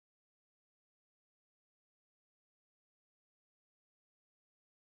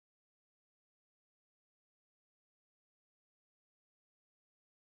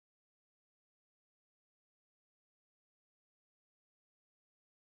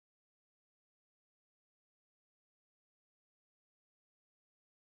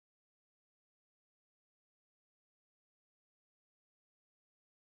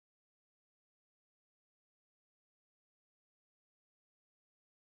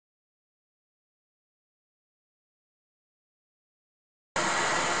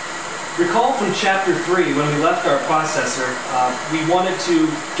Recall from chapter 3 when we left our processor, we wanted to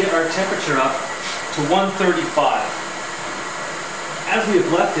get our temperature up to 135. As we have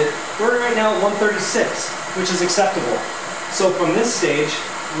left it, we're right now at 136, which is acceptable. So from this stage,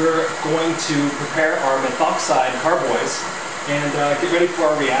 we're going to prepare our methoxide carboys and get ready for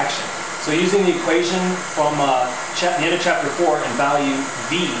our reaction. So using the equation from the end of chapter 4 and value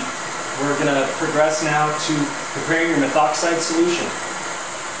V, we're going to progress now to preparing your methoxide solution.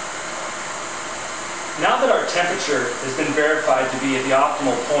 Now that our temperature has been verified to be at the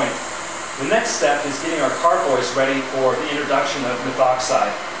optimal point, the next step is getting our carboys ready for the introduction of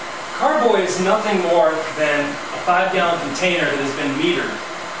methoxide. Carboy is nothing more than a 5-gallon container that has been metered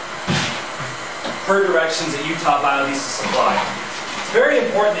per directions that Utah Biodiesel supply. It's very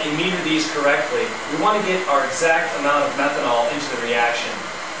important that you meter these correctly. We want to get our exact amount of methanol into the reaction.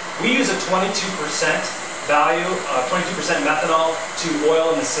 We use a 22% value, 22% methanol to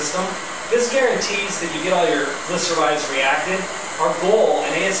oil in the system. This guarantees that you get all your glycerides reacted. Our goal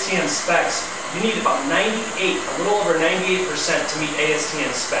in ASTM specs, you need about 98, a little over 98% to meet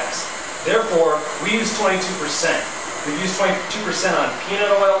ASTM specs. Therefore, we use 22%. We use 22% on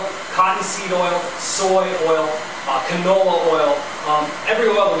peanut oil, cottonseed oil, soy oil, canola oil. Every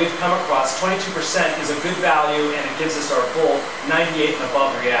oil that we've come across, 22% is a good value and it gives us our full 98 and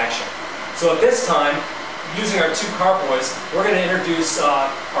above reaction. So at this time, using our 2 carboys, we're going to introduce our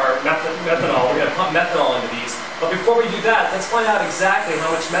methanol. We're going to pump methanol into these. But before we do that, let's find out exactly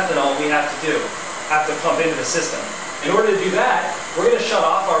how much methanol we have to pump into the system. In order to do that, we're going to shut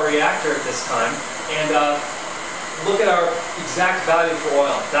off our reactor at this time and look at our exact value for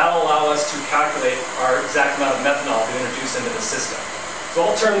oil. That'll allow us to calculate our exact amount of methanol to introduce into the system. So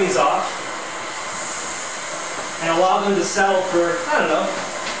I'll turn these off and allow them to settle for, I don't know,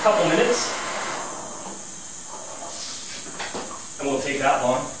 a couple minutes. And won't take that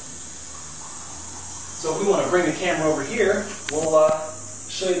long. So if we want to bring the camera over here, we'll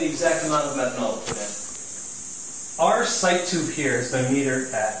show you the exact amount of methanol to put in. Our sight tube here has been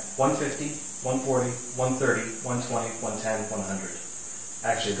metered at 150, 140, 130, 120, 110, 100.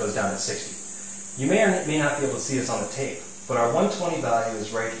 Actually, it goes down to 60. You may or may not be able to see this on the tape, but our 120 value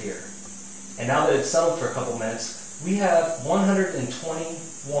is right here. And now that it's settled for a couple minutes, we have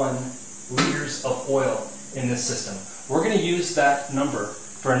 121 liters of oil in this system. We're going to use that number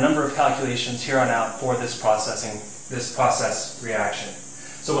for a number of calculations here on out for this process reaction.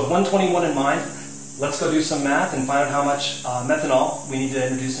 So with 121 in mind, let's go do some math and find out how much methanol we need to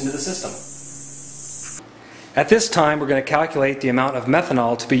introduce into the system. At this time, we're going to calculate the amount of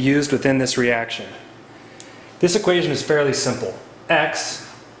methanol to be used within this reaction. This equation is fairly simple. X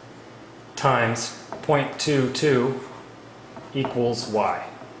times 0.22 equals Y,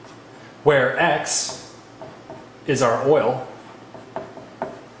 where X is our oil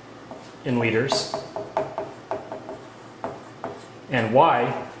in liters, and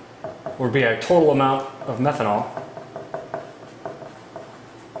Y would be our total amount of methanol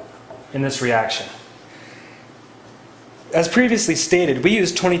in this reaction. As previously stated, we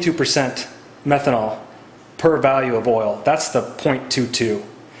use 22% methanol per value of oil. That's the 0.22.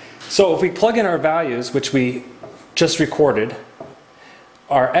 So if we plug in our values, which we just recorded,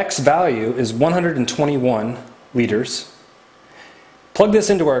 our X value is 121 liters. Plug this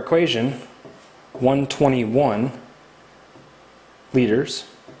into our equation, 121 liters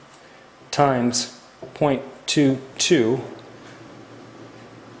times 0.22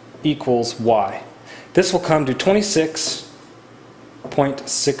 equals Y. This will come to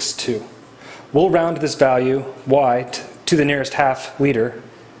 26.62. We'll round this value, Y, to the nearest half liter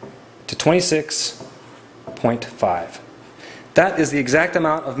to 26.5. That is the exact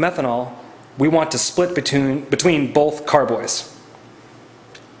amount of methanol we want to split between both carboys.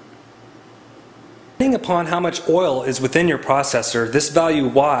 Depending upon how much oil is within your processor, this value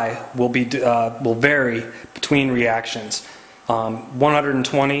Y will vary between reactions.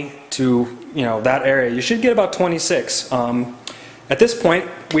 120 to that area, you should get about 26. At this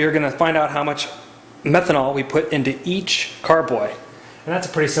point, we are going to find out how much methanol we put into each carboy, and that's a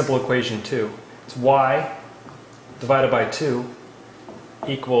pretty simple equation too. It's Y divided by 2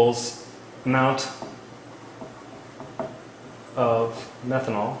 equals amount of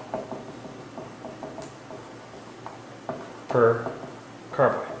methanol per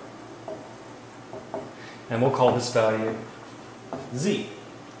carboy. And we'll call this value Z.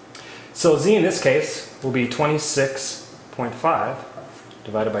 So Z in this case will be 26.5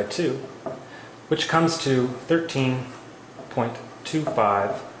 divided by 2, which comes to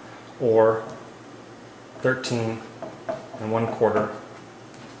 13.25, or 13 1/4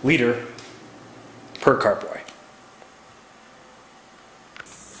 liter per carboy.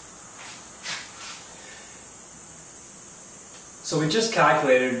 So we just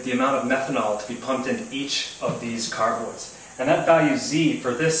calculated the amount of methanol to be pumped into each of these carboys. And that value Z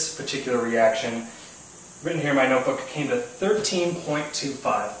for this particular reaction, written here in my notebook, came to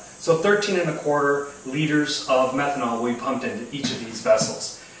 13.25. So 13.25 liters of methanol will be pumped into each of these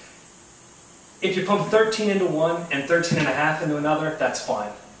vessels. If you pump 13 into one and 13.5 into another, that's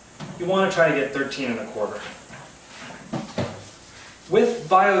fine. You want to try to get 13.25. With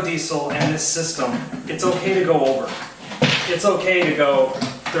biodiesel and this system, it's okay to go over. It's okay to go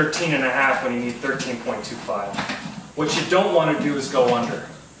 13.5 when you need 13.25. What you don't want to do is go under.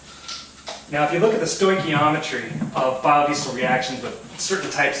 Now, if you look at the stoichiometry of biodiesel reactions with certain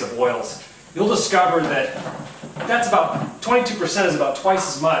types of oils, you'll discover that that's about 22% is about twice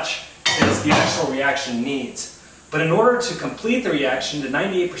as much as the actual reaction needs. But in order to complete the reaction to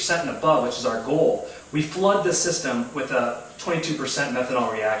 98% and above, which is our goal, we flood the system with a 22% methanol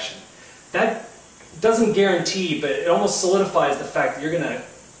reaction. That doesn't guarantee, but it almost solidifies the fact that you're going to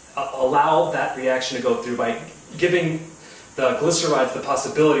allow that reaction to go through by giving the glycerides the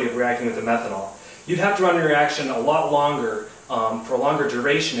possibility of reacting with the methanol. You'd have to run your reaction a lot longer, for a longer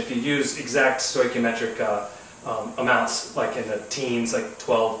duration, if you use exact stoichiometric amounts, like in the teens, like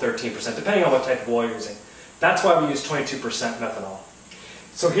 12, 13%, depending on what type of oil you're using. That's why we use 22% methanol.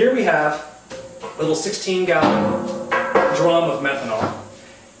 So here we have a little 16-gallon drum of methanol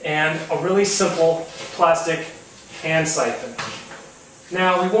and a really simple plastic hand siphon.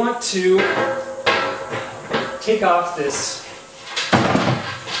 Now we want to take off this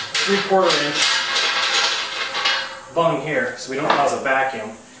 3/4 inch bung here so we don't cause a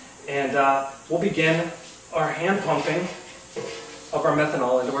vacuum, and we'll begin our hand pumping of our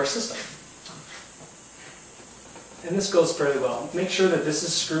methanol into our system. And this goes fairly well. Make sure that this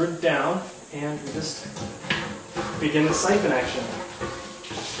is screwed down, and we just begin the siphon action.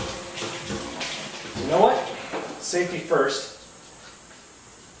 You know what? Safety first.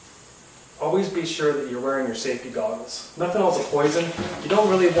 Always be sure that you're wearing your safety goggles. Methanol is a poison. You don't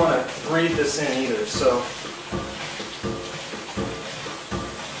really want to breathe this in either, so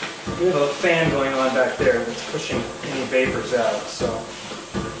we have a fan going on back there that's pushing any vapors out. So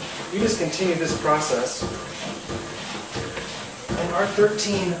you just continue this process. And our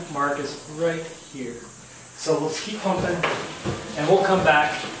 13 mark is right here. So let's keep pumping, and we'll come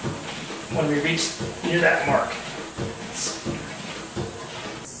back when we reach near that mark.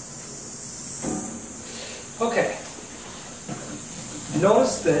 Okay.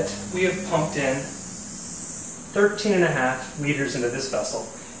 Notice that we have pumped in 13.5 liters into this vessel.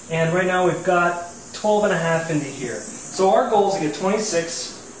 And right now we've got 12.5 into here. So our goal is to get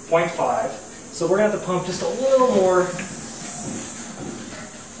 26.5. So we're going to have to pump just a little more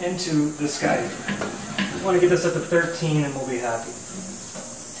into this guy. We want to get this up to 13 and we'll be happy.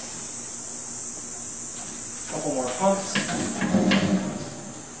 A couple more pumps.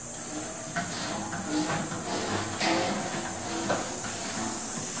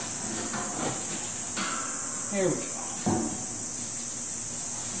 There we go.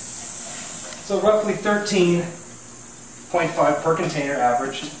 So roughly 13.5 per container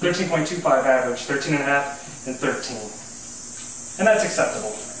average, 13.25 average, 13.5 and 13. And that's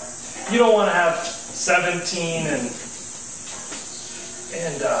acceptable. You don't want to have 17 and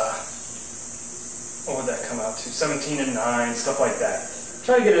what would that come out to? 17 and 9, stuff like that.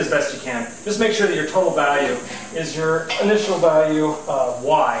 Try to get it as best you can. Just make sure that your total value is your initial value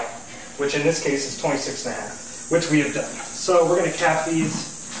Y, which in this case is 26.5, which we have done. So we're going to cap these,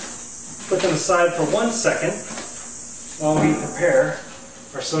 put them aside for 1 second while we prepare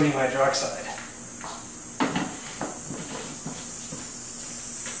our sodium hydroxide.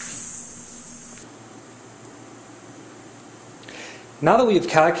 Now that we have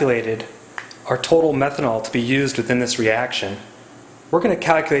calculated our total methanol to be used within this reaction, we're going to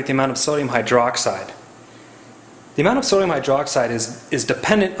calculate the amount of sodium hydroxide. The amount of sodium hydroxide is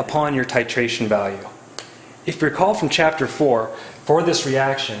dependent upon your titration value. If you recall from chapter 4, for this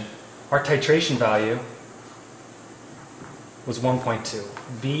reaction, our titration value was 1.2.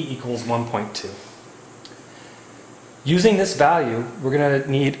 V equals 1.2. Using this value, we're going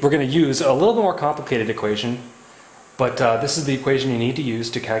to use a little bit more complicated equation, but this is the equation you need to use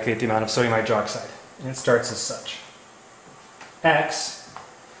to calculate the amount of sodium hydroxide. And it starts as such. X,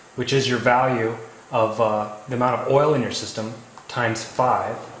 which is your value of the amount of oil in your system, times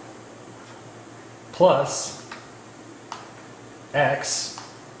 5, plus X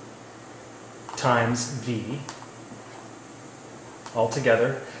times V,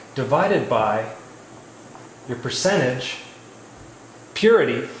 altogether, divided by your percentage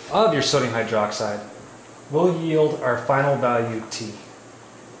purity of your sodium hydroxide, will yield our final value T.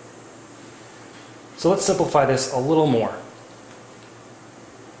 So let's simplify this a little more.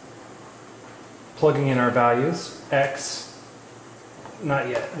 plugging in our values. X, not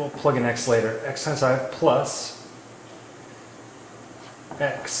yet, we'll plug in X later. X times 5 plus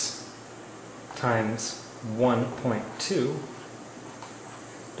X times 1.2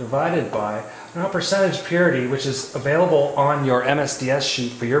 divided by now percentage purity, which is available on your MSDS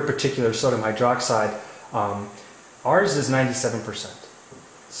sheet for your particular sodium hydroxide. Ours is 97%.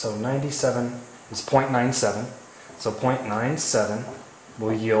 So 97 is 0.97. So 0.97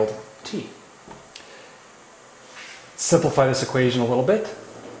 will yield T. Simplify this equation a little bit.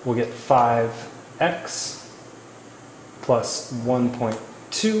 We'll get 5x plus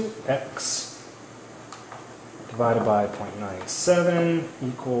 1.2x divided by 0.97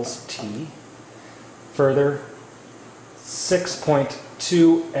 equals T. Further,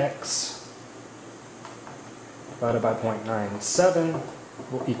 6.2x divided by 0.97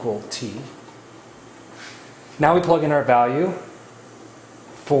 will equal T. Now we plug in our value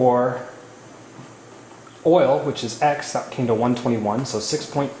for oil, which is X, that came to 121, so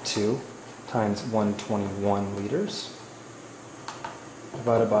 6.2 times 121 liters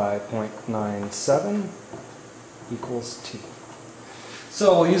divided by 0.97 equals T.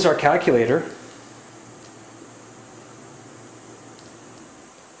 So we'll use our calculator.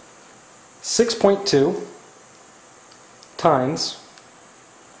 6.2 times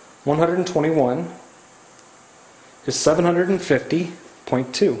 121 is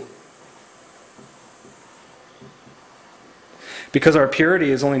 750.2. Because our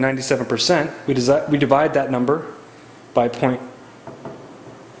purity is only 97%, we divide that number by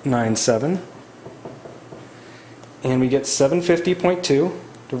 0.97, and we get 750.2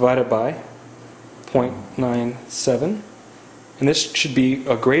 divided by 0.97, and this should be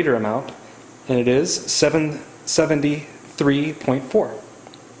a greater amount, and it is 773.4.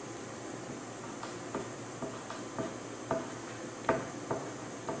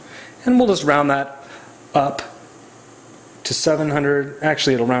 And we'll just round that up to 700,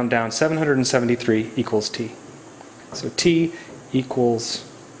 actually it'll round down, 773 equals T. So T equals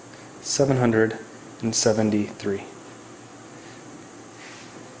 773.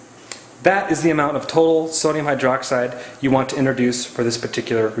 That is the amount of total sodium hydroxide you want to introduce for this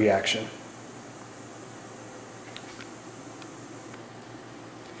particular reaction.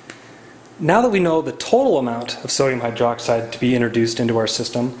 Now that we know the total amount of sodium hydroxide to be introduced into our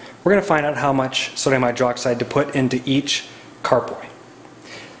system, we're going to find out how much sodium hydroxide to put into each carboy.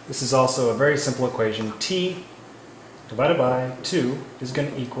 This is also a very simple equation. T divided by 2 is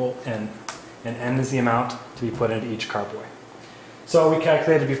going to equal N, and N is the amount to be put into each carboy. So we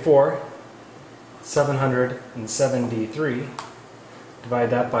calculated before 773,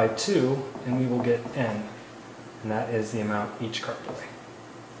 divide that by 2, and we will get N, and that is the amount each carboy.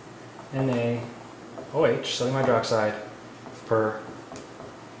 NaOH, sodium hydroxide, per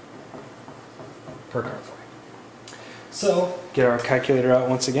carboy. So, get our calculator out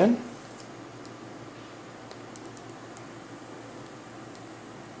once again.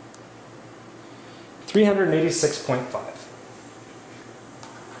 $386.5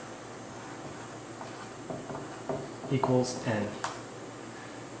 equals N.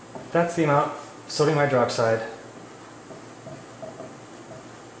 That's the amount of sodium hydroxide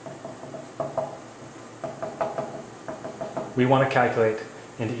we want to calculate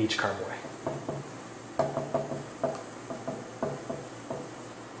into each carboy.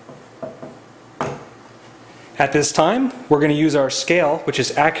 At this time, we're going to use our scale, which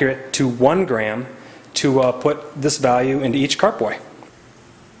is accurate to 1 gram, to put this value into each carboy.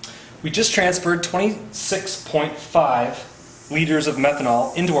 We just transferred 26.5 liters of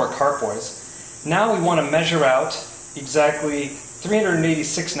methanol into our carboys. Now we want to measure out exactly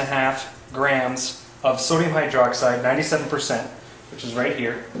 386.5 grams of sodium hydroxide, 97%, which is right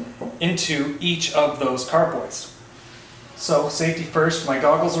here, into each of those carboys. So, safety first, my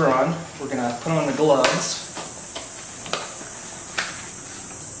goggles are on. We're going to put on the gloves.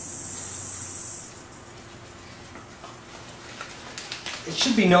 It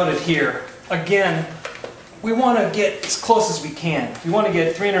should be noted here, again, we want to get as close as we can. We want to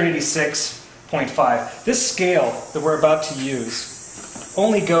get 386.5. This scale that we're about to use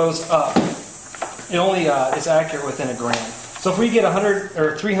only goes up. It only is accurate within a gram. So if we get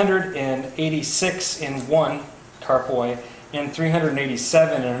 386 in one carboy and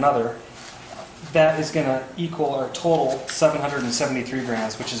 387 in another, that is going to equal our total 773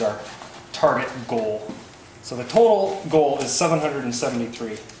 grams, which is our target goal. So the total goal is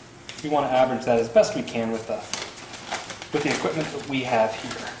 773. We want to average that as best we can with the equipment that we have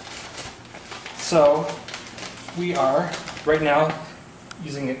here. So we are right now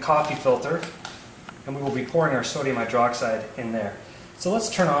using a coffee filter, and we will be pouring our sodium hydroxide in there. So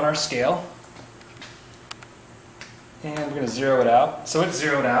let's turn on our scale. And we're going to zero it out. So it's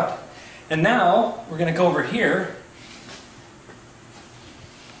zeroed out. And now we're going to go over here,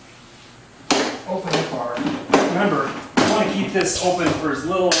 open the bar. Remember, we want to keep this open for as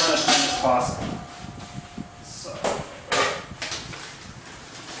little amount of time as possible. So,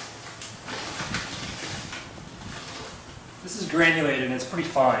 this is granulated and it's pretty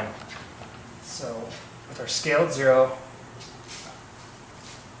fine. So with our scale at 0,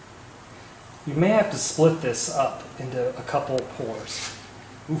 you may have to split this up into a couple pores.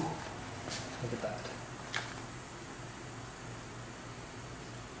 Ooh, look at that.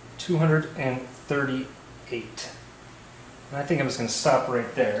 238. And I think I'm just going to stop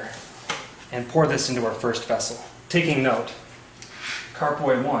right there and pour this into our first vessel. Taking note,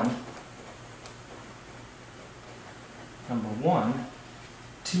 carboy 1, number 1,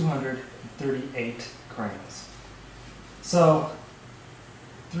 238 grams. So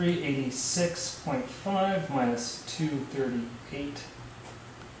 386.5 minus 238.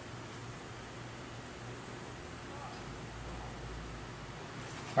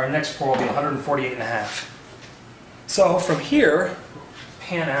 Our next pour will be 148.5. So from here,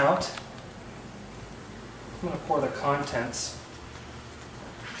 pan out. I'm going to pour the contents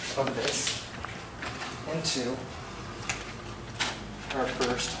of this into our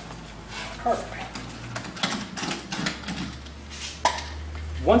first carboy.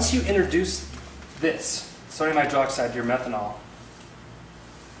 Once you introduce this sodium hydroxide to your methanol,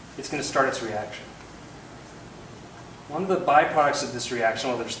 it's going to start its reaction. One of the byproducts of this reaction,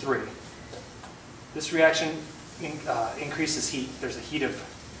 well, there's 3. This reaction increases heat. There's a heat of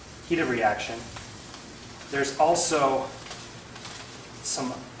reaction. There's also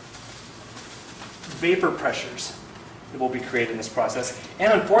some vapor pressures that will be created in this process.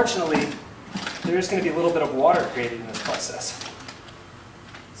 And unfortunately, there's going to be a little bit of water created in this process.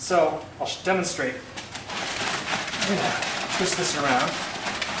 So I'll demonstrate. I'm going to twist this around,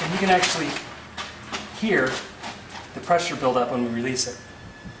 and you can actually hear the pressure build up when we release it.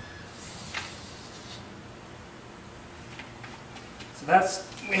 So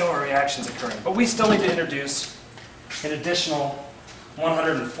we know our reaction's occurring, but we still need to introduce an additional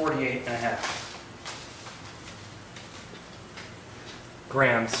 148.5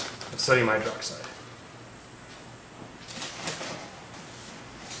 grams of sodium hydroxide.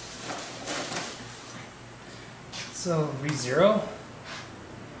 So re-zero.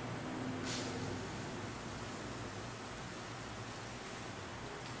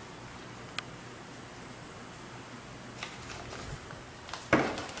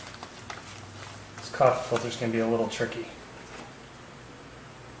 This coffee filter is going to be a little tricky.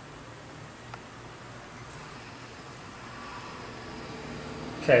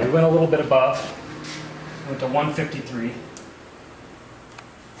 Okay, we went a little bit above. Went to 153.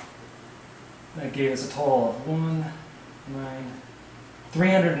 That gave us a total of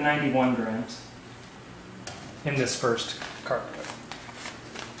 391 grams in this first carboy.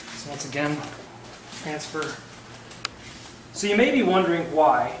 So once again, transfer. So you may be wondering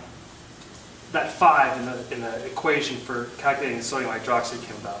why that 5 in the equation for calculating the sodium hydroxide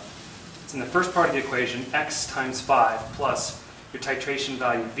came about. It's in the first part of the equation, x times 5 plus your titration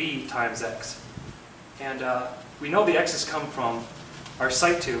value V times X. And we know the X's come from our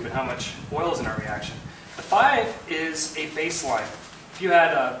sight tube and how much oil is in our reaction. The 5 is a baseline. If you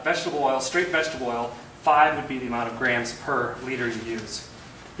had vegetable oil, straight vegetable oil, 5 would be the amount of grams per liter you use.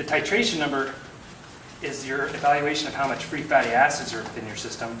 The titration number is your evaluation of how much free fatty acids are within your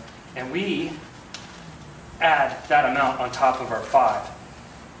system, and we add that amount on top of our 5.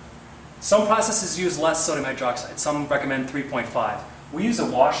 Some processes use less sodium hydroxide. Some recommend 3.5. We use a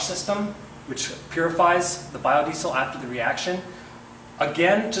wash system, which purifies the biodiesel after the reaction.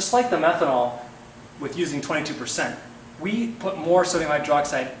 Again, just like the methanol with using 22%, we put more sodium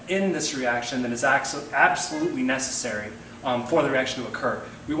hydroxide in this reaction than is absolutely necessary for the reaction to occur.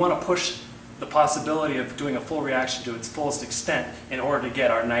 We want to push the possibility of doing a full reaction to its fullest extent in order to get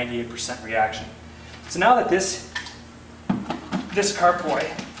our 98% reaction. So now that this carboy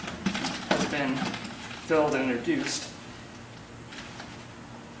has been filled and introduced,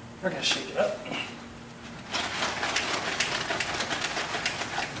 we're going to shake it up.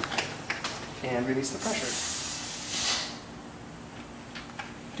 And release the pressure.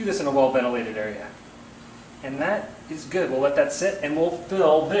 Do this in a well-ventilated area. And that is good. We'll let that sit, and we'll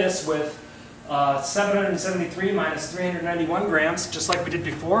fill this with 773 minus 391 grams, just like we did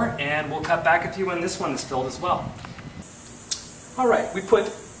before, and we'll cut back with you when this one is filled as well. All right, we put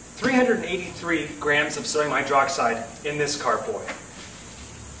 383 grams of sodium hydroxide in this carboy.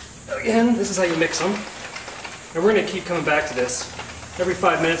 Again, this is how you mix them. And we're going to keep coming back to this. Every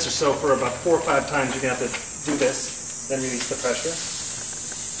 5 minutes or so for about 4 or 5 times you're going to have to do this. then release the pressure.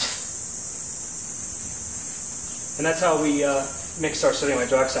 And that's how we mix our sodium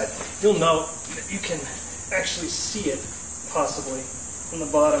hydroxide. You'll note that you can actually see it possibly on the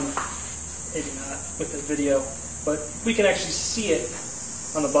bottom, maybe not with the video, but we can actually see it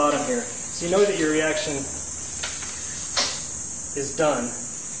on the bottom here. So you know that your reaction is done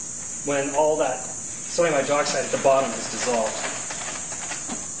when all that sodium hydroxide at the bottom is dissolved.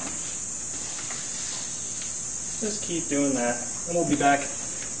 Just keep doing that, and we'll be back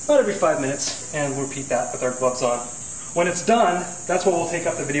about every 5 minutes, and we'll repeat that with our gloves on. When it's done, that's when we'll take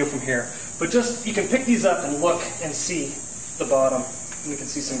up the video from here. But just, you can pick these up and look and see the bottom. And you can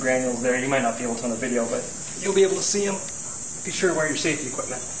see some granules there. You might not be able to on the video, but you'll be able to see them. Be sure to wear your safety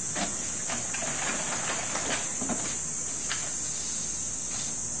equipment.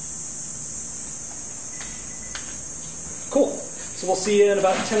 Cool. So we'll see you in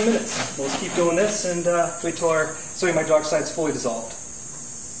about 10 minutes. We'll just keep doing this and wait till our sodium hydroxide is fully dissolved.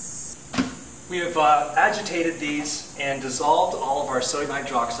 We have agitated these and dissolved all of our sodium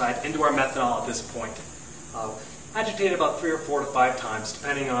hydroxide into our methanol at this point. Agitated about 3 or 4 to 5 times,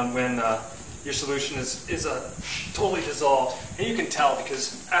 depending on when your solution is totally dissolved. And you can tell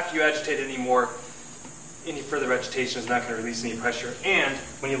because after you agitate it anymore, any further agitation is not going to release any pressure. And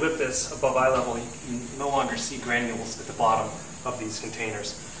when you lift this above eye level, you no longer see granules at the bottom of these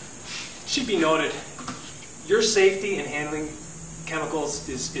containers. It should be noted, your safety in handling chemicals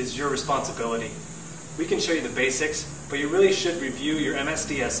is your responsibility. We can show you the basics, but you really should review your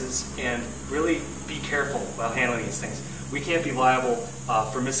MSDSs and really be careful while handling these things. We can't be liable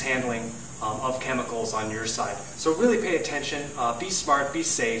for mishandling of chemicals on your side. So really pay attention, be smart, be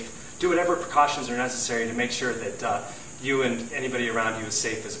safe, do whatever precautions are necessary to make sure that you and anybody around you is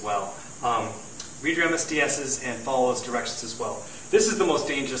safe as well. Read your MSDSs and follow those directions as well. This is the most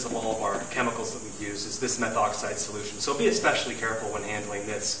dangerous of all of our chemicals that we use, is this methoxide solution. So be especially careful when handling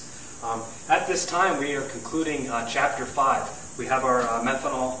this. At this time, we are concluding Chapter 5. We have our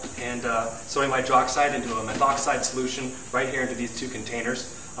methanol and sodium hydroxide into a methoxide solution right here into these 2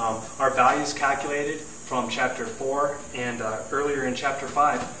 containers. Our values calculated from Chapter 4 and earlier in Chapter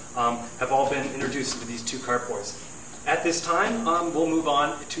 5 have all been introduced into these 2 carboys. At this time, we'll move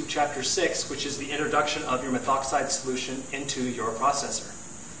on to Chapter 6, which is the introduction of your methoxide solution into your processor.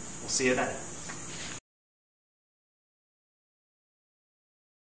 We'll see you then.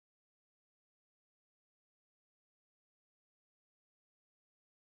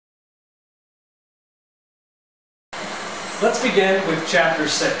 Let's begin with Chapter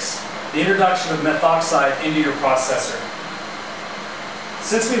 6, the introduction of methoxide into your processor.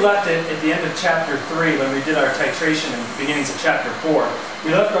 Since we left it at the end of Chapter 3 when we did our titration and beginnings of Chapter 4,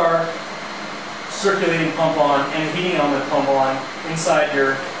 we left our circulating pump on and heating element pump on inside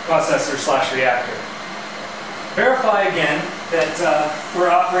your processor/reactor. Verify again that we're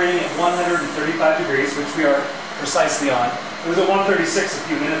operating at 135 degrees, which we are precisely on. It was at 136 a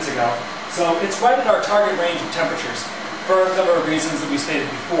few minutes ago, so it's right at our target range of temperatures. For a number of reasons that we stated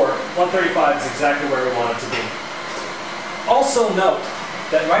before, 135 is exactly where we want it to be. Also note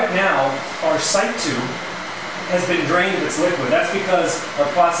that right now our sight tube has been drained of its liquid. That's because our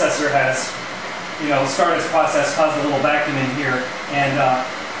processor has, started its process, caused a little vacuum in here, and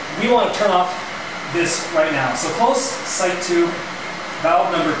we want to turn off this right now. So close sight tube,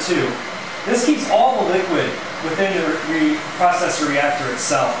 valve number 2. This keeps all the liquid within the processor reactor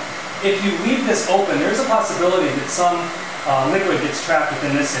itself. If you leave this open, there's a possibility that some liquid gets trapped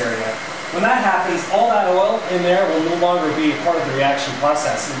within this area. When that happens, all that oil in there will no longer be part of the reaction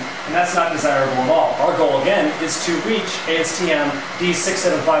process, and that's not desirable at all. Our goal, again, is to reach ASTM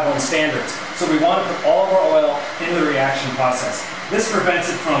D6751 standards. So we want to put all of our oil into the reaction process. This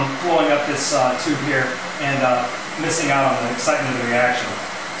prevents it from flowing up this tube here and missing out on the excitement of the reaction.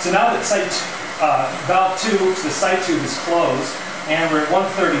 So now that valve 2 to the sight tube is closed, and we're at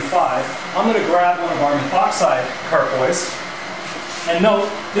 135, I'm going to grab one of our methoxide carboys. And note,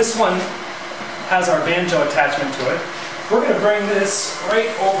 this one has our banjo attachment to it. We're going to bring this right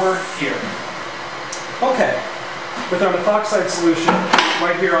over here. Okay, with our methoxide solution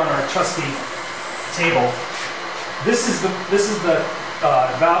right here on our trusty table, this is the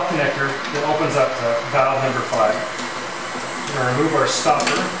valve connector that opens up to valve number 5. We're going to remove our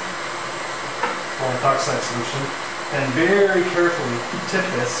stopper for our methoxide solution and very carefully tip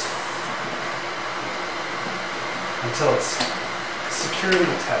this until it's securely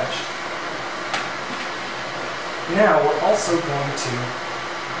attached. Now we're also going to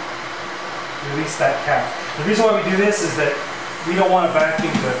release that cap. The reason why we do this is that we don't want a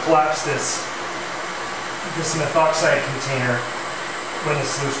vacuum to collapse this methoxide container when the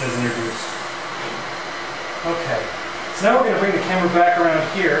solution is introduced. Okay, So now we're going to bring the camera back around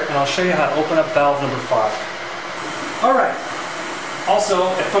here, and I'll show you how to open up valve number 5. All right. Also,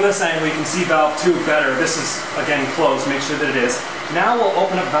 from this angle, you can see valve 2 better. This is, again, closed. Make sure that it is. Now we'll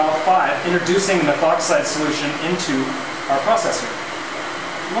open up valve 5, introducing the methoxide solution into our processor.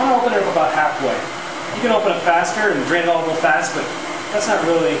 You want to open it up about halfway. You can open it faster and drain it all real fast, but that's not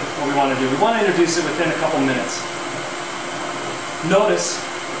really what we want to do. We want to introduce it within a couple minutes. Notice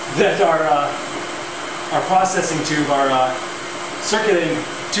that our processing tube, our circulating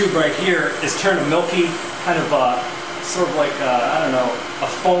tube right here, is turned a milky, kind of sort of like, I don't know, a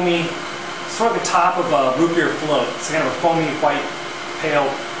foamy, sort of the top of a root beer float. It's kind of a foamy, white,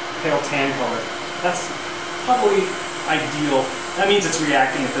 pale tan color. That's probably ideal. That means it's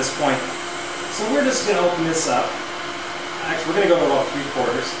reacting at this point. So we're just going to open this up. Actually, we're going to go to about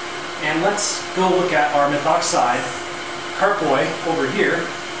 3/4. And let's go look at our methoxide carboy over here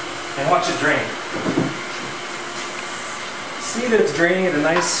and watch it drain. See that it's draining at a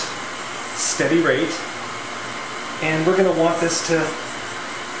nice, steady rate. And we're going to want this to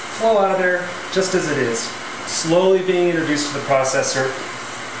flow out of there just as it is. Slowly being introduced to the processor,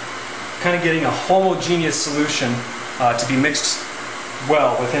 kind of getting a homogeneous solution to be mixed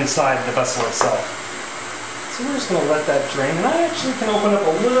well with inside the vessel itself. So we're just going to let that drain, and I actually can open up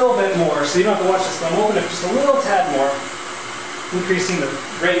a little bit more, so you don't have to watch this, but I'm opening up just a little tad more, increasing the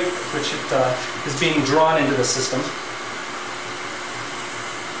rate at which it is being drawn into the system.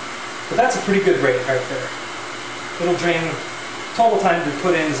 But that's a pretty good rate right there. It'll drain, total time to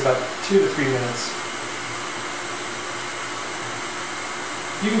put in is about 2 to 3 minutes.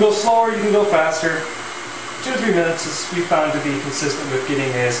 You can go slower, you can go faster. 2 to 3 minutes is we found to be consistent with getting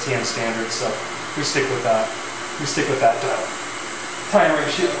ASTM standards, so we stick with that. We stick with that time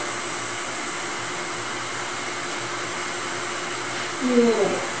ratio.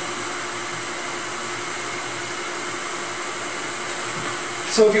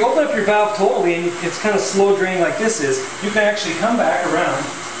 So if you open up your valve totally and it's kind of slow draining like this is, you can actually come back around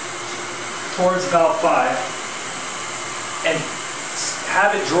towards valve 5 and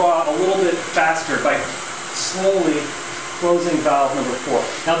have it draw a little bit faster by slowly closing valve number 4.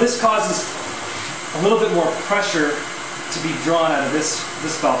 Now this causes a little bit more pressure to be drawn out of this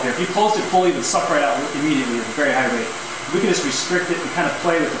valve here. If you closed it fully, it would suck right out immediately at a very high rate. We can just restrict it and kind of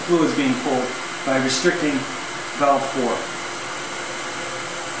play with the fluids being pulled by restricting valve 4.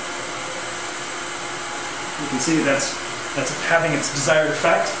 You can see that's having its desired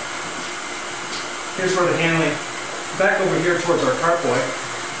effect. Here's where the handling, back over here towards our carboy.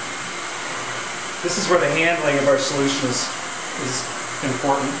 This is where the handling of our solution is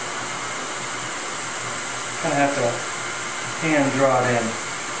important. Kind of have to hand draw it in.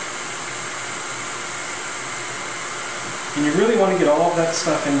 And you really want to get all of that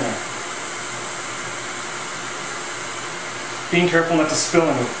stuff in there. Being careful not to spill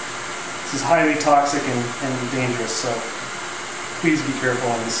any. This is highly toxic and dangerous, so please be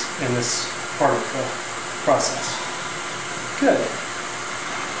careful in this part of the process. Good.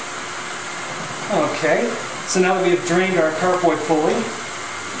 Okay, so now that we have drained our carboy fully,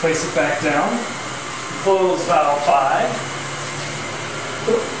 place it back down, close valve 5,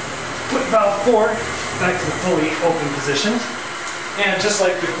 put valve 4 back to the fully open position, and just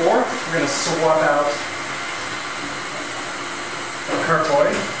like before, we're going to swap out our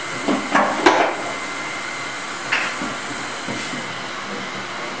carboy.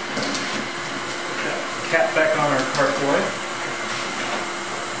 Cap back on our carboy.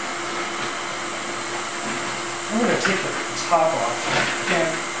 I'm going to take the top off and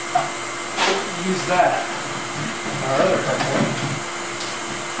use that on our other carboy.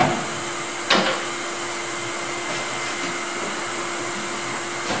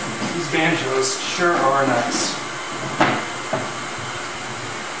 These banjos sure are nice.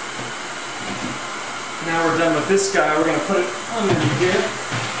 Now we're done with this guy, we're going to put it underneath here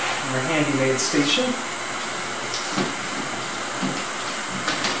in our handy-made station.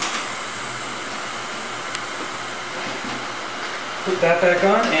 Put that back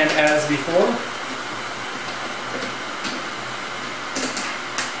on, and as before,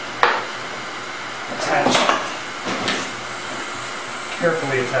 attach.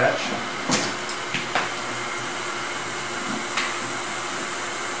 Carefully attach.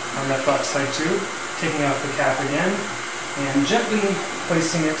 Our methoxide tube, taking off the cap again, and gently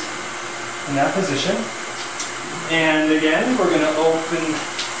placing it in that position. And again, we're going to open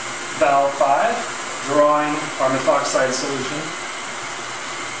valve 5, drawing our methoxide solution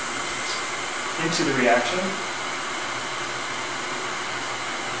into the reaction.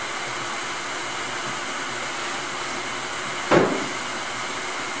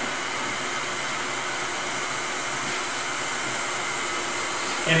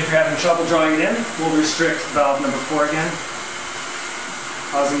 And if you're having trouble drawing it in, we'll restrict valve number 4 again,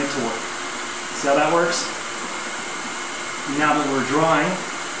 causing it to work. See how that works? Now that we're drawing,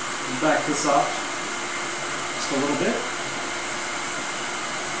 we'll back this off just a little bit.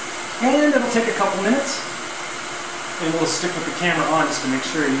 And it'll take a couple minutes. And we'll stick with the camera on just to make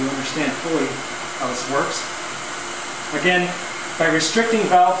sure you understand fully how this works. Again, by restricting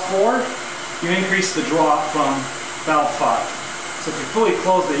valve 4, you increase the draw from valve 5. So if you fully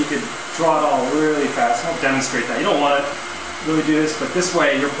close it, you could draw it all really fast. I'll demonstrate that. You don't want to really do this, but this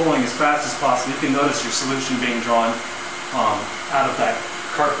way you're pulling as fast as possible. You can notice your solution being drawn out of that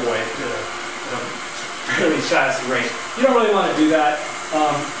cartway at a fairly fast rate. You don't really want to do that.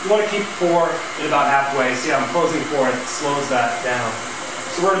 You want to keep 4 at about halfway. See how I'm closing 4 and it slows that down.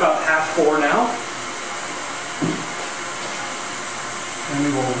 So we're at about half 4 now. And we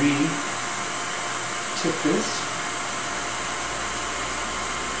will re-tip this.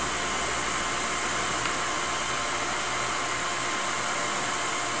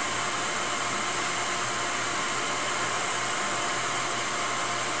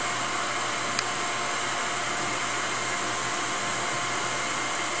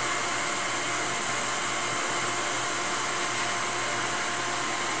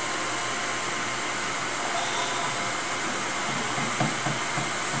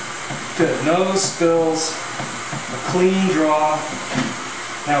 Good, no spills, a clean draw.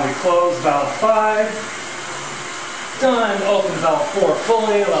 Now we close valve 5. Done, open valve 4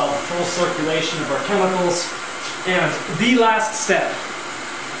 fully, allow full circulation of our chemicals. And the last step,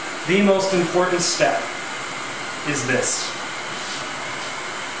 the most important step, is this.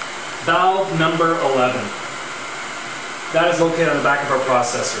 Valve number 11. That is located on the back of our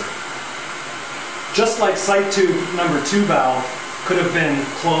processor. Just like site tube number 2 valve could have been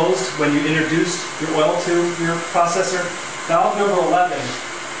closed when you introduced your oil to your processor, valve number 11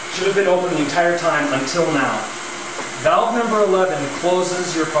 should have been open the entire time until now. Valve number 11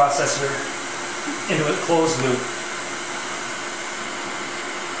 closes your processor into a closed loop.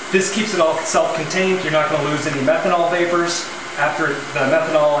 This keeps it all self-contained. You're not going to lose any methanol vapors after the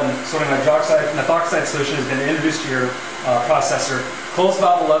methanol and sodium methoxide solution has been introduced to your processor. Close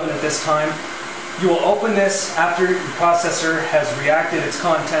valve 11 at this time. You will open this after your processor has reacted its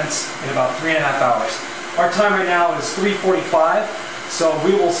contents in about 3.5 hours. Our time right now is 3:45, so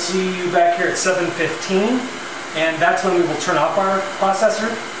we will see you back here at 7:15, and that's when we will turn off our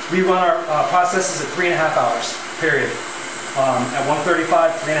processor. We run our processes at 3.5 hours, period. At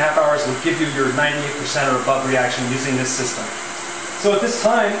 1:35, 3.5 hours will give you your 98% or above reaction using this system. So at this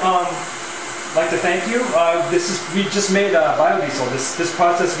time, I'd like to thank you. We just made biodiesel. This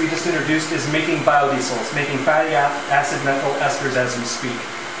process we just introduced is making biodiesel. It's making fatty acid methyl esters as we speak.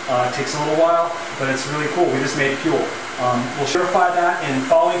 It takes a little while, but it's really cool. We just made fuel. We'll verify that in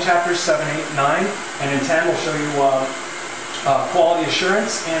following chapters 7, 8, 9, and in 10 we'll show you quality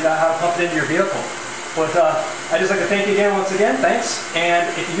assurance and how to pump it into your vehicle. But I'd just like to thank you again, once again. Thanks. And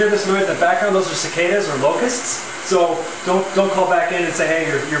if you hear this noise in the background, those are cicadas or locusts. So don't call back in and say, hey,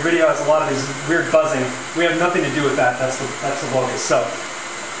 your video has a lot of these weird buzzing. We have nothing to do with that. That's the locust. So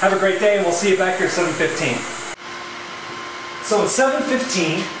have a great day, and we'll see you back here at 7:15. So it's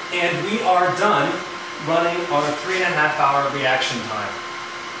 7:15, and we are done running our 3.5 hour reaction time.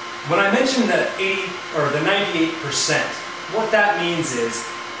 When I mentioned the 98%, what that means is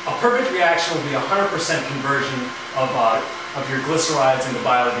a perfect reaction will be 100% conversion of your glycerides into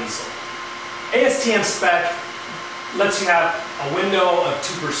biodiesel. ASTM spec lets you have a window of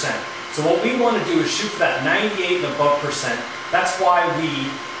 2%. So what we want to do is shoot for that 98 and above %. That's why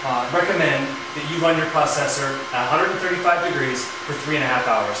we recommend that you run your processor at 135 degrees for 3.5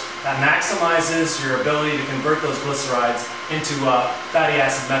 hours. That maximizes your ability to convert those glycerides into fatty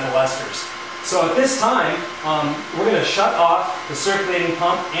acid methyl esters. So at this time, we're going to shut off the circulating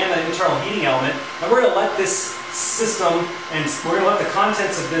pump and the internal heating element, and we're going to let this system, and we're going to let the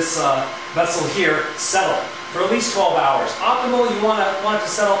contents of this vessel here settle for at least 12 hours. Optimal, you want it to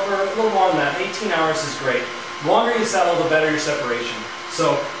settle for a little more than that. 18 hours is great. The longer you settle, the better your separation.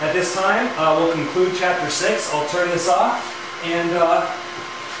 So at this time, we'll conclude chapter 6. I'll turn this off, and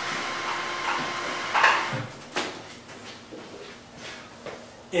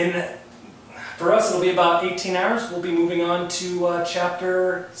for us, it'll be about 18 hours. We'll be moving on to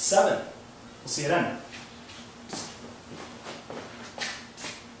chapter 7. We'll see you then.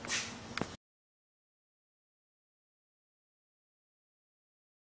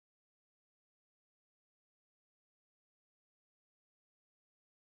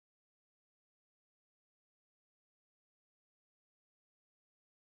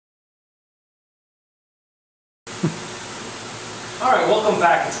 All right, welcome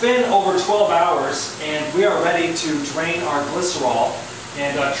back. It's been over 12 hours and we are ready to drain our glycerol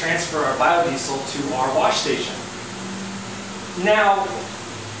and transfer our biodiesel to our wash station. Now,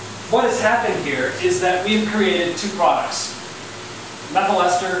 what has happened here is that we've created two products, methyl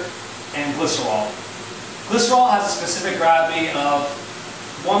ester and glycerol. Glycerol has a specific gravity of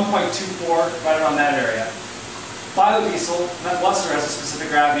 1.24, right around that area. Biodiesel, methyl ester, has a specific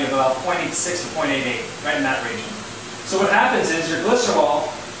gravity of about 0.86 to 0.88, right in that region. So what happens is your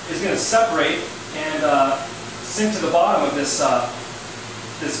glycerol is going to separate and sink to the bottom of this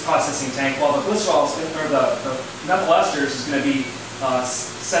this processing tank, while the glycerol, or the methyl esters, is going to be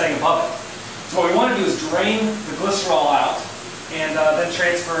setting above it. So what we want to do is drain the glycerol out and then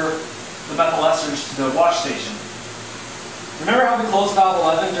transfer the methyl esters to the wash station. Remember how we closed valve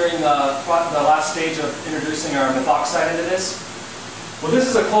 11 during the last stage of introducing our methoxide into this? Well, this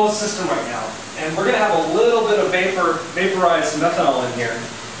is a closed system right now, and we're going to have a little bit of vaporized methanol in here.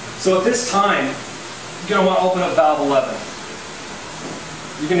 So at this time, you're going to want to open up valve 11.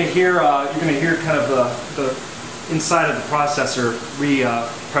 You're going to hear kind of the inside of the processor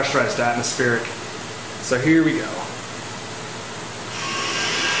re-pressurized atmospheric. So here we go.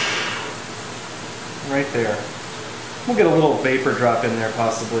 Right there. We'll get a little vapor drop in there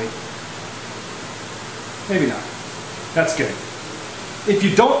possibly. Maybe not. That's good. If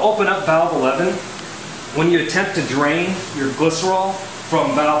you don't open up valve 11, when you attempt to drain your glycerol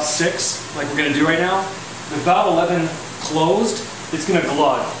from valve 6, like we're going to do right now, with valve 11 closed, it's going to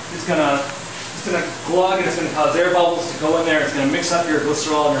glug. It's going to glug and it's going to cause air bubbles to go in there. It's going to mix up your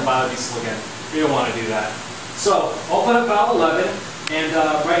glycerol and your biodiesel again. You don't want to do that. So open up valve 11, and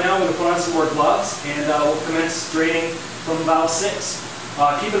right now I'm going to put on some more gloves and we'll commence draining from valve 6.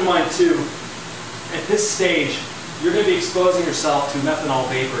 Keep in mind too, at this stage, you're going to be exposing yourself to methanol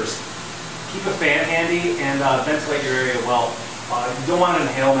vapors. Keep a fan handy and ventilate your area well. You don't want to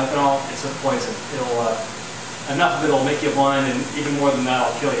inhale methanol, it's a poison. Enough of it will make you blind, and even more than that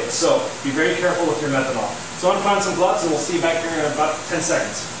will kill you. So be very careful with your methanol. So I'm going to put on some gloves and we'll see you back here in about 10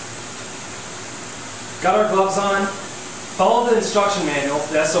 seconds. Got our gloves on. Follow the instruction manual,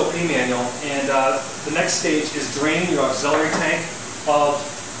 the SOP manual, and the next stage is draining your auxiliary tank of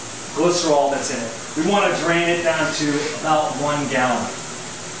glycerol that's in it. We want to drain it down to about 1 gallon.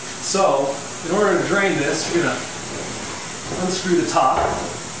 So, in order to drain this, we're going to unscrew the top,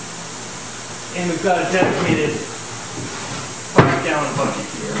 and we've got a dedicated 5-gallon bucket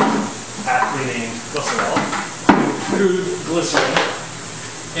here, aptly named glycerol, crude glycerin.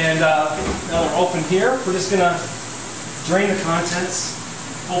 And now we're open here. We're just going to drain the contents,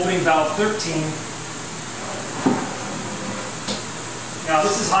 opening valve 13. Now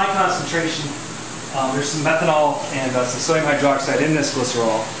this is high concentration. There's some methanol and some sodium hydroxide in this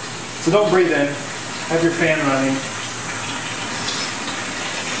glycerol. So don't breathe in. Have your fan running.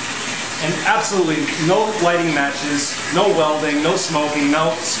 And absolutely no lighting matches, no welding, no smoking,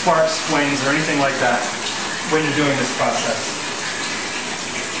 no sparks, flames, or anything like that when you're doing this process.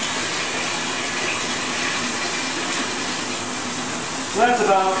 So that's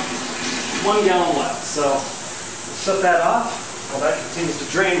about 1 gallon left. So shut that off. While that continues to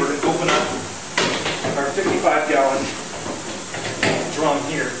drain, we're going to open up our 55-gallon drum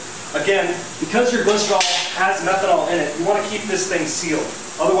here. Again, because your glycerol has methanol in it, you want to keep this thing sealed.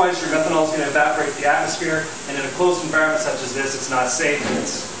 Otherwise, your methanol is going to evaporate the atmosphere, and in a closed environment such as this, it's not safe and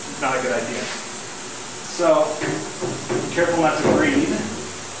it's not a good idea. So, be careful not to breathe.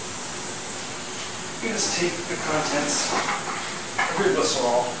 You just take the contents of your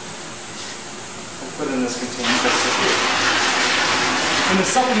glycerol and put it in this container just here. In the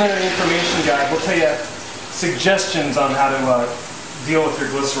supplementary information guide, we'll tell you suggestions on how to deal with your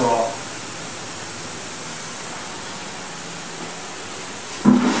glycerol.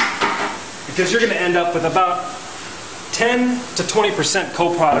 Because you're going to end up with about 10 to 20%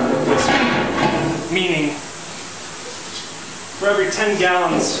 co-product with glycerin. Meaning, for every 10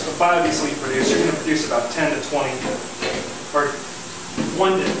 gallons of biodiesel you produce, you're going to produce about 10 to 20, or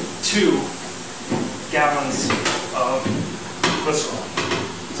 1 to 2 gallons of glycerol.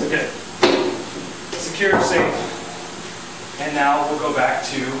 So good. Secure, safe. And now we'll go back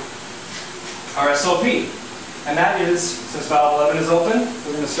to our SOP. And that is, since valve 11 is open,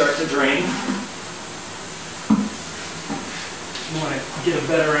 we're going to start to drain. We want to get a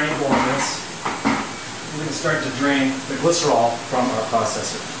better angle on this. We're going to start to drain the glycerol from our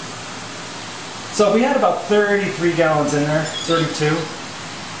processor. So we had about 33 gallons in there, 32.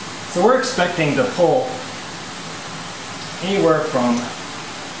 So we're expecting to pull anywhere from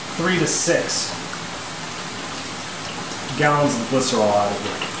 3 to 6 gallons of glycerol out of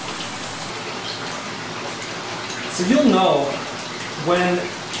here. So you'll know when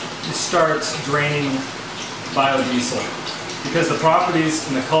you start draining biodiesel, because the properties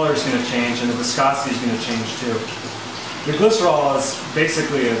and the color is going to change and the viscosity is going to change too. The glycerol is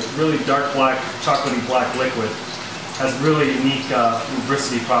basically a really dark black, chocolatey black liquid. Has really unique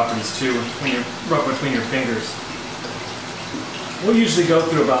lubricity properties too when you rub between your fingers. We'll usually go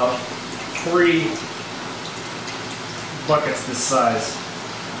through about 3 buckets this size.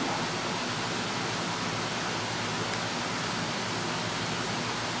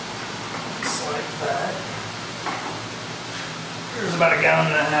 Just like that. There's about 1.5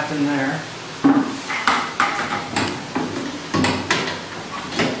 gallons in there.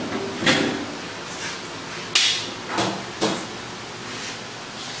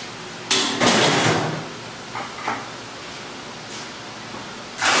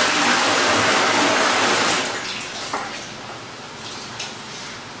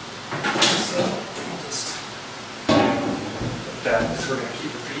 We're going to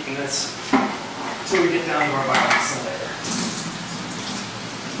keep repeating this until we get down to our biodiesel layer.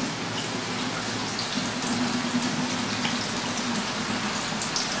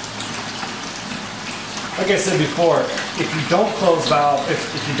 Like I said before, if you don't close valve, if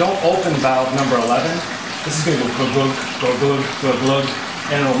you don't open valve number 11, this is going to go glug, glug, glug, glug, glug,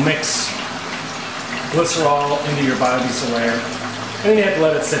 and it'll mix glycerol into your biodiesel layer. And then you have to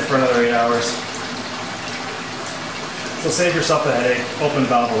let it sit for another 8 hours. So save yourself a headache, open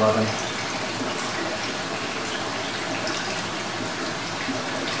valve 11.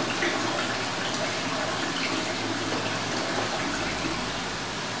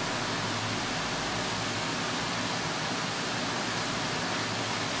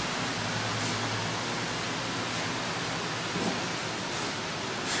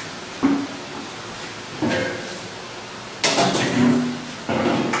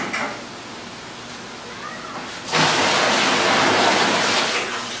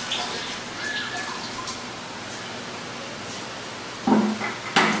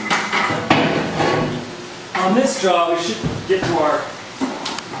 On this draw, we should get to our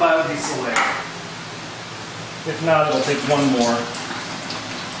biodiesel layer. If not, it'll take 1 more.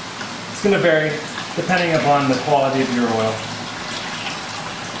 It's going to vary depending upon the quality of your oil.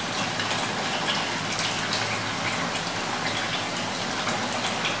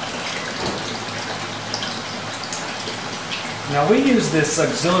 Now we use this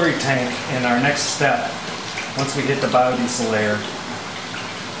auxiliary tank in our next step once we hit the biodiesel layer.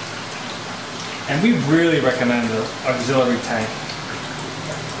 And we really recommend the auxiliary tank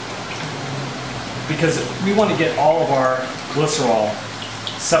because we want to get all of our glycerol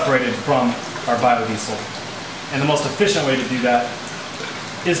separated from our biodiesel. And the most efficient way to do that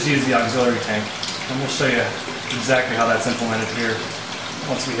is to use the auxiliary tank. And we'll show you exactly how that's implemented here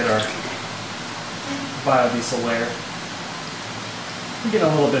once we hit our biodiesel layer. We're getting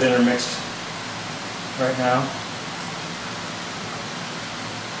a little bit intermixed right now.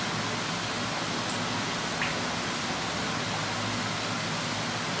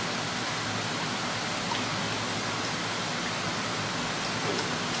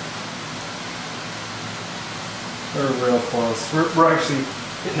 We're real close. We're actually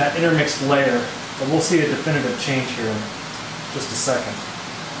getting that intermixed layer, but we'll see a definitive change here in just a second.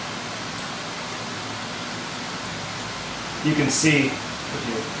 You can see, if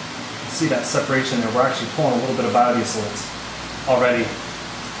you see that separation there, we're actually pulling a little bit of biodiesel that's already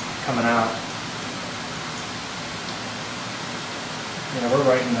coming out. Yeah, we're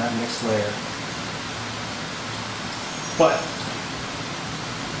right in that mixed layer. But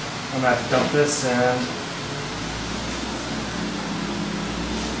I'm going to have to dump this and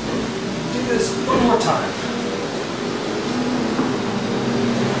do this 1 more time.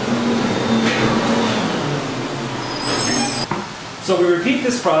 So we repeat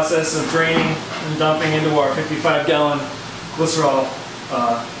this process of draining and dumping into our 55-gallon glycerol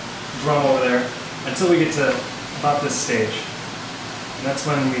drum over there until we get to about this stage. And that's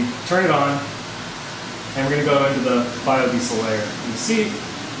when we turn it on and we're going to go into the biodiesel layer. And see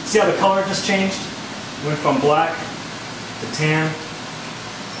how the color just changed? It went from black to tan.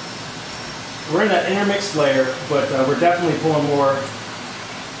 We're in that intermixed layer, but we're definitely pulling more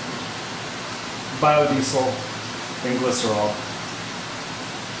biodiesel than glycerol.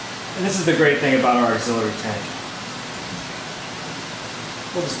 And this is the great thing about our auxiliary tank.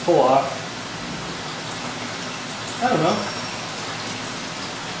 We'll just pull off, I don't know,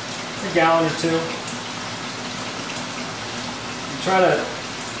 1 gallon or 2. We try to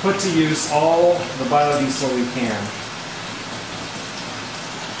put to use all the biodiesel we can.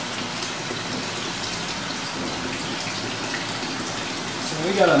 So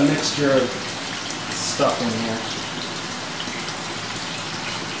we got a mixture of stuff in here.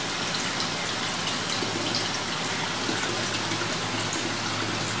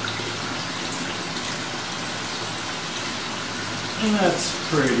 That's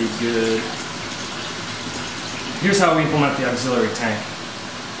pretty good. Here's how we implement the auxiliary tank.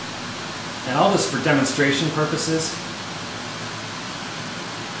 And all this for demonstration purposes.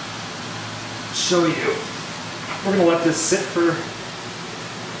 Show you. We're going to let this sit for,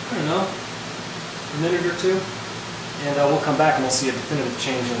 I don't know, a minute or two. And we'll come back and we'll see a definitive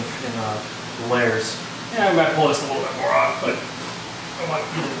change in the layers. Yeah, I might pull this a little bit more off, but I want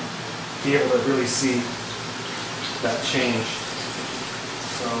you to be able to really see that change.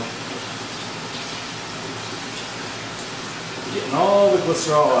 So, getting all the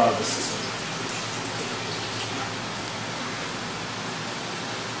glycerol out of the system.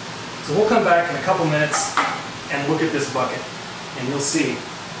 So we'll come back in a couple minutes and look at this bucket, and you'll see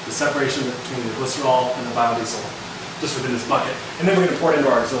the separation between the glycerol and the biodiesel just within this bucket. And then we're going to pour it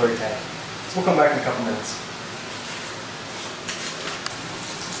into our auxiliary tank. So we'll come back in a couple minutes.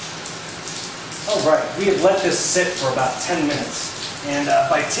 Alright, we have let this sit for about 10 minutes. And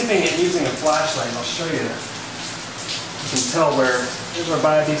by tipping it using a flashlight, I'll show you, you can tell where, here's our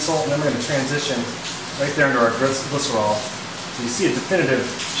biodiesel, and then we're going to transition right there into our glycerol. So you see a definitive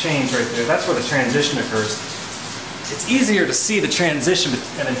change right there. That's where the transition occurs. It's easier to see the transition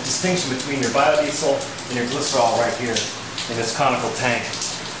and a distinction between your biodiesel and your glycerol right here in this conical tank.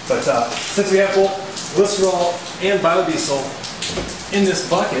 But since we have both glycerol and biodiesel in this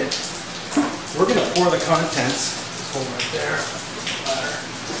bucket, we're going to pour the contents, this one right there,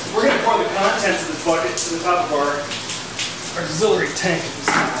 we're going to pour the contents of this bucket to the top of our auxiliary tank at this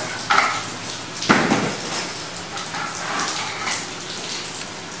time.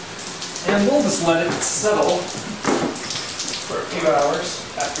 And we'll just let it settle for a few hours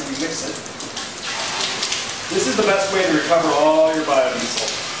after we mix it. This is the best way to recover all your biodiesel.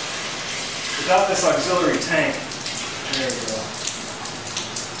 Without this auxiliary tank, there we go.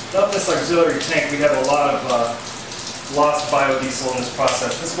 Without this auxiliary tank, we have a lot of lost biodiesel in this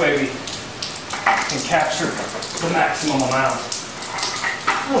process. This way we can capture the maximum amount.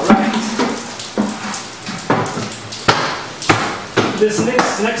 All right. This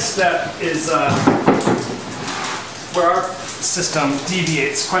next step is where our system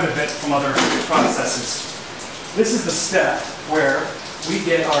deviates quite a bit from other processes. This is the step where we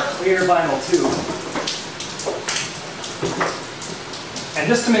get our clear vinyl tube. And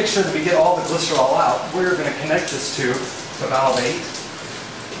just to make sure that we get all the glycerol out, we're going to connect this tube to valve 8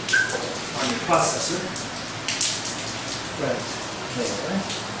 on your processor. Right there.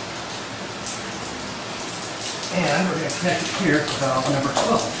 And we're going to connect it here to valve number 12.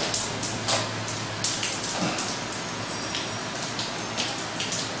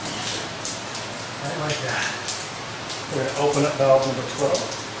 Right like that. We're going to open up valve number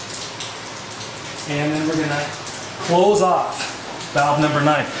 12. And then we're going to close off valve number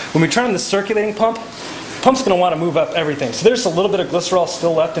 9. When we turn on the circulating pump, the pump's going to want to move up everything. So there's a little bit of glycerol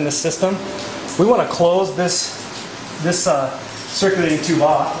still left in the system. We want to close this circulating tube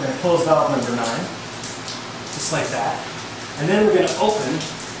off. We're going to close valve number 9, just like that. And then we're going to open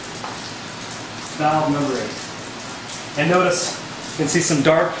valve number 8. And notice, you can see some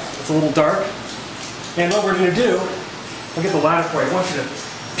dark. It's a little dark. And what we're going to do, I'll get the ladder for you. I want you to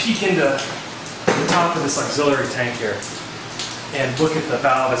peek into the top of this auxiliary tank here and look at the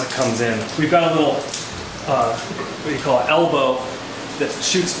valve as it comes in. We've got a little, what do you call it, elbow that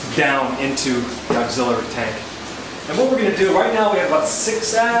shoots down into the auxiliary tank. And what we're going to do, right now we have about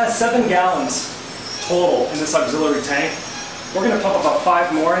 7 gallons total in this auxiliary tank. We're going to pump about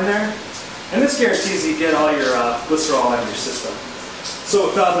 5 more in there. And this guarantees you get all your glycerol out of your system. So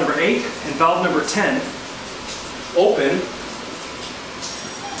with valve number 8 and valve number 10 open,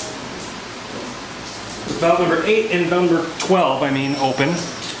 with valve number 8 and number 12, open,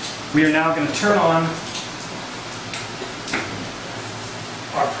 we are now going to turn on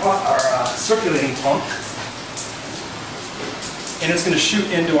our circulating pump, and it's going to shoot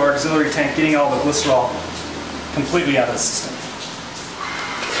into our auxiliary tank, getting all the glycerol completely out of the system.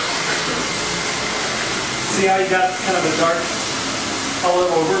 See how you got kind of a dark color?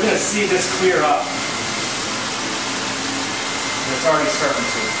 Well, we're going to see this clear up. And it's already starting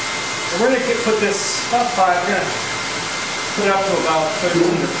to. And we're going to put this about 5. We're going to put it up to about 13 to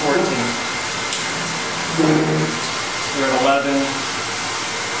 14. We're at 11,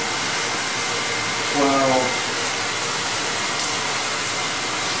 12,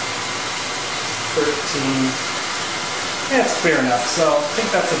 13. Yeah, it's clear enough, so I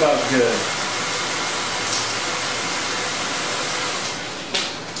think that's about good.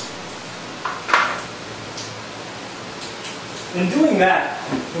 In doing that,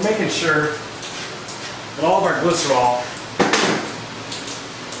 we're making sure that all of our glycerol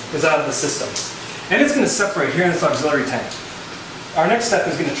is out of the system. And it's going to separate here in this auxiliary tank. our next step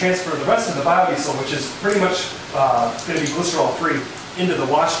is going to transfer the rest of the biodiesel, which is pretty much going to be glycerol-free, into the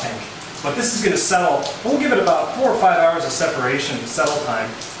wash tank. But this is going to settle. We'll give it about 4 or 5 hours of separation, settle time,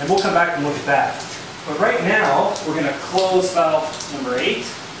 and we'll come back and look at that. But right now, we're going to close valve number 8,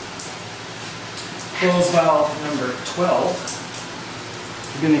 close valve number 12.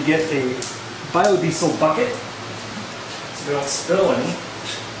 We're going to get a biodiesel bucket so we don't spill any.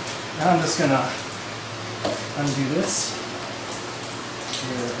 Now I'm just going to undo this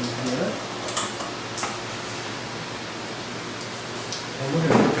here and here. And we're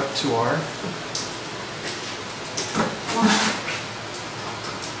going to hook up to our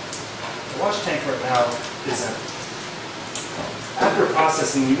wash tank right now is empty. After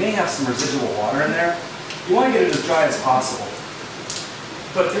processing, you may have some residual water in there. You want to get it as dry as possible.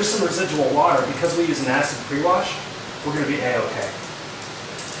 But there's some residual water. Because we use an acid pre-wash, we're going to be A-okay.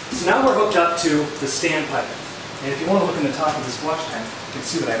 So now we're hooked up to the standpipe. And if you want to look in the top of this wash tank, you can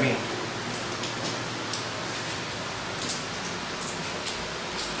see what I mean.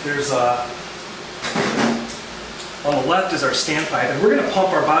 There's on the left is our standpipe, and we're going to pump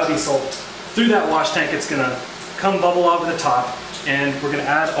our biodiesel through that wash tank. It's going to come bubble over the top, and we're going to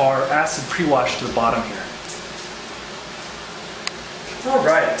add our acid pre-wash to the bottom here. All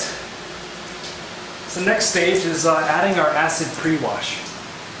right. So the next stage is adding our acid pre-wash.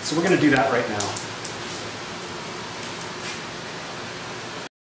 So we're going to do that right now.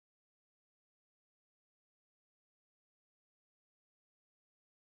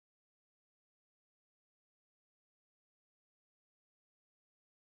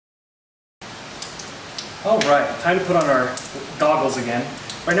 All right, time to put on our goggles again.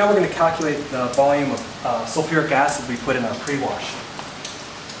 Right now we're going to calculate the volume of sulfuric acid we put in our pre-wash.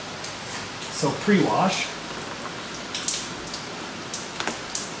 So pre-wash,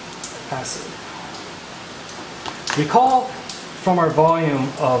 acid. Recall from our volume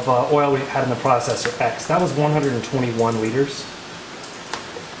of oil we had in the processor, X, that was 121 liters.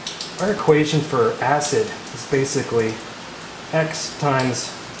 Our equation for acid is basically X times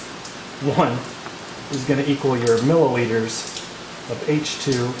 1 is going to equal your milliliters of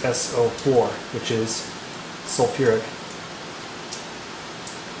H2SO4, which is sulfuric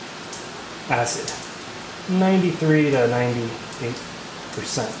acid. 93 to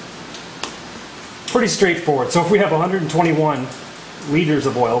 98%. Pretty straightforward. So if we have 121 liters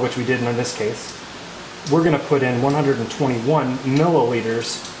of oil, which we did in this case, we're going to put in 121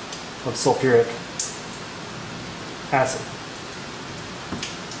 milliliters of sulfuric acid.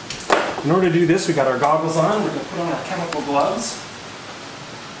 In order to do this, we got our goggles on. We're going to put on our chemical gloves.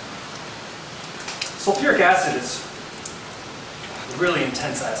 Sulfuric acid is a really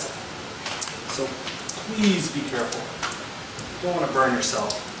intense acid, so please be careful. You don't want to burn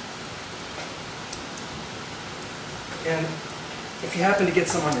yourself. And if you happen to get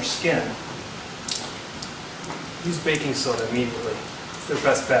some on your skin, use baking soda immediately. It's their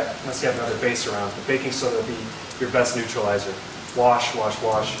best bet, unless you have another base around. But baking soda will be your best neutralizer. Wash, wash,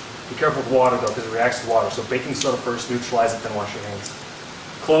 wash. Be careful with water though, because it reacts to water. So baking soda first, neutralize it, then wash your hands.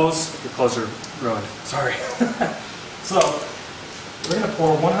 Clothes, your clothes are ruined. Sorry. So we're going to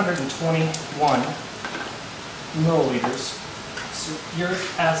pour 121 milliliters of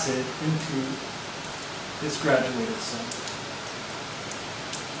sulfuric acid into this graduated sink.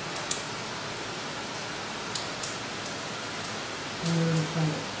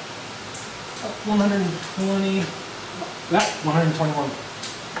 Up 120. 121.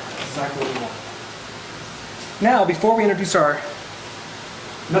 Exactly what we want. Now, before we introduce our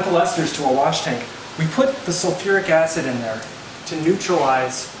methyl esters to our wash tank, we put the sulfuric acid in there to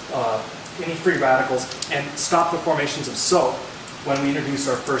neutralize any free radicals and stop the formations of soap when we introduce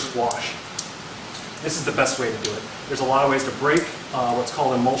our first wash. This is the best way to do it. There's a lot of ways to break what's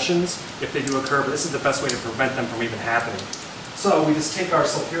called emulsions if they do occur, but this is the best way to prevent them from even happening. So we just take our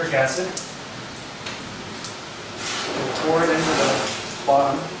sulfuric acid and pour it into the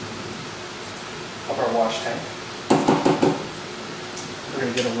bottom of our wash tank. We're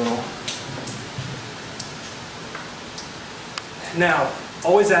going to get a little. Now,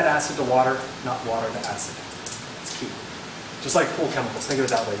 always add acid to water, not water to acid. It's key. Just like pool chemicals, think of it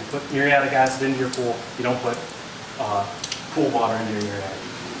that way. You put muriatic acid into your pool, you don't put pool water into your muriatic.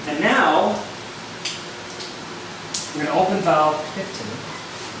 And now, we're going to open valve 15.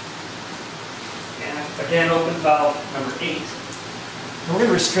 And again, open valve number 8. And we're going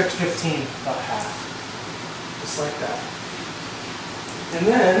to restrict 15 about half. Just like that. And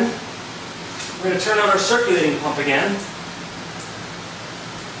then, we're going to turn on our circulating pump again.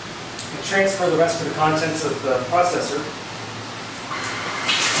 And transfer the rest of the contents of the processor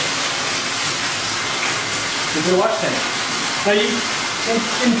into the wash tank. Now,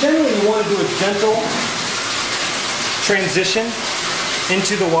 in general, you want to do a gentle transition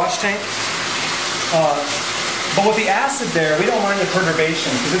into the wash tank. But with the acid there, we don't mind the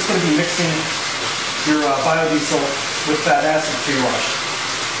perturbation because it's going to be mixing your biodiesel with that acid pre-wash.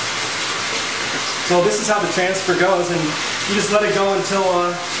 So this is how the transfer goes, and you just let it go until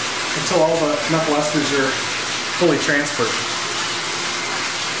all the methyl esters are fully transferred.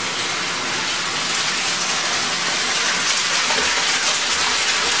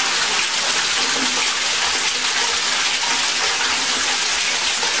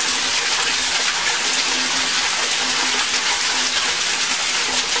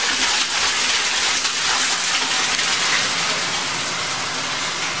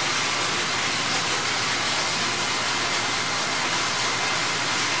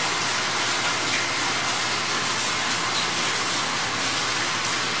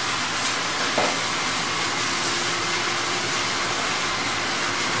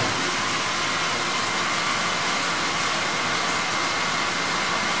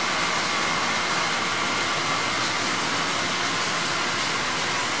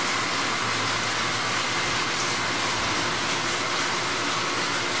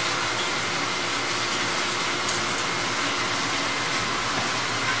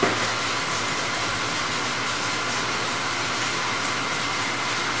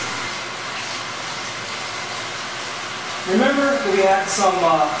 Remember that we had some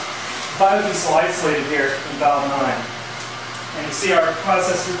biodiesel isolated here in valve 9. And you see our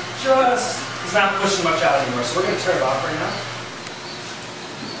processor just is not pushing much out anymore. So we're going to turn it off right now.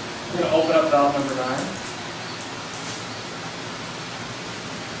 We're going to open up valve number 9.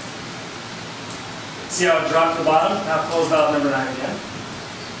 See how it dropped to the bottom? Now close valve number 9 again.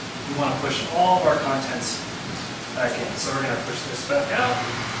 We want to push all of our contents back in. So we're going to push this back out.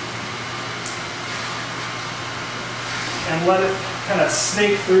 And let it kind of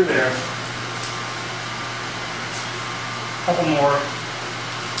snake through there. A couple more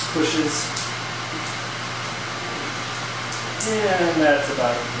pushes. And that's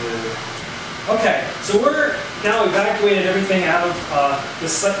about good. Okay, so we're now evacuated everything out of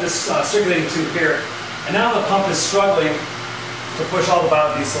this circulating tube here. And now the pump is struggling to push all the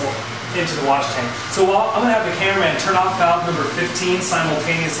biodiesel into the wash tank. So I'm going to have the cameraman turn off valve number 15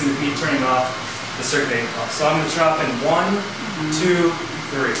 simultaneously with me turning off the circulating pump. So I'm going to turn off in 1, 2,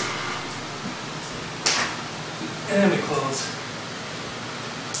 3. And then we close.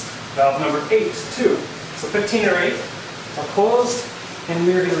 Valve number 8, 2. So 15 or 8 are closed, and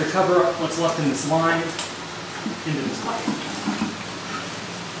we're going to recover what's left in this line into this pipe.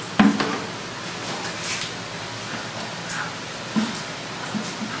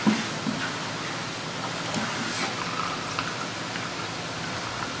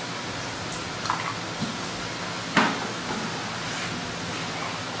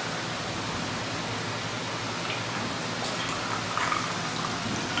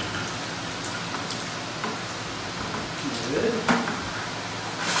 Good.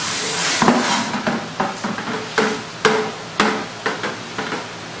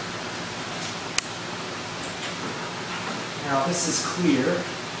 Now this is clear.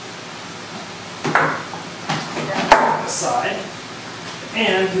 Aside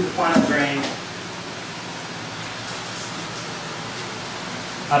and do the final drain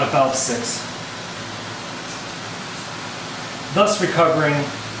out of valve 6, thus recovering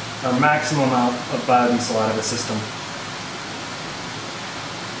our maximum amount of biodiesel out of the system.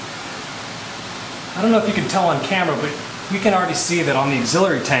 I don't know if you can tell on camera, but we can already see that on the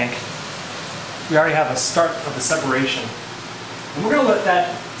auxiliary tank, we already have a start of the separation. And we're going to let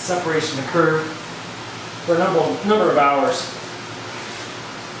that separation occur for a number of hours.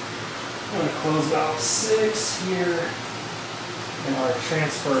 I'm going to close valve 6 here, and our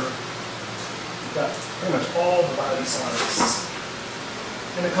transfer. We've got pretty much all the biodiesel out of this.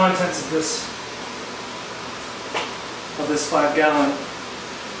 And the contents of this 5-gallon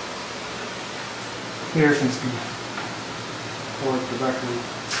here can be poured directly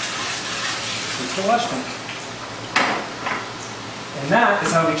into the wash tank. And that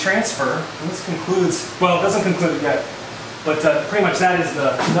is how we transfer. And this concludes, well, it doesn't conclude it yet, but pretty much that is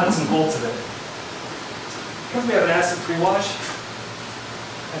the nuts and bolts of it. Because we have an acid pre-wash,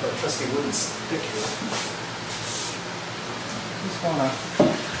 I have a trusty wooden stick here.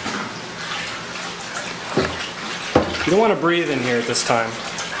 You don't want to breathe in here at this time.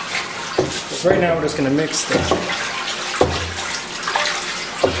 But right now we're just going to mix them.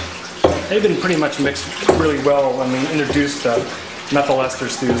 They've been pretty much mixed really well when we introduced methyl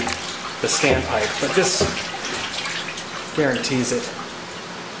esters through the standpipe, but this guarantees it.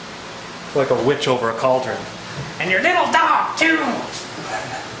 Like a witch over a cauldron. And your little dog, too!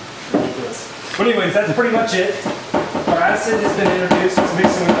 But anyways, that's pretty much it. Our acid has been introduced. It's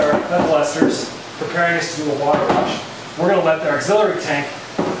mixing with our methyl esters, preparing us to do a water wash. We're going to let the auxiliary tank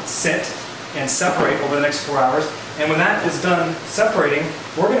sit and separate over the next 4 hours. And when that is done separating,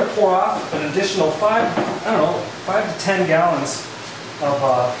 we're going to pour off an additional 5 to 10 gallons of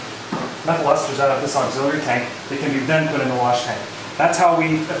methyl esters out of this auxiliary tank that can be then put in the wash tank. That's how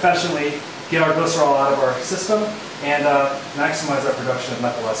we efficiently get our glycerol out of our system and maximize our production of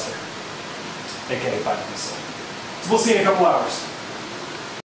methyl ester, aka biodiesel. So we'll see you in a couple hours.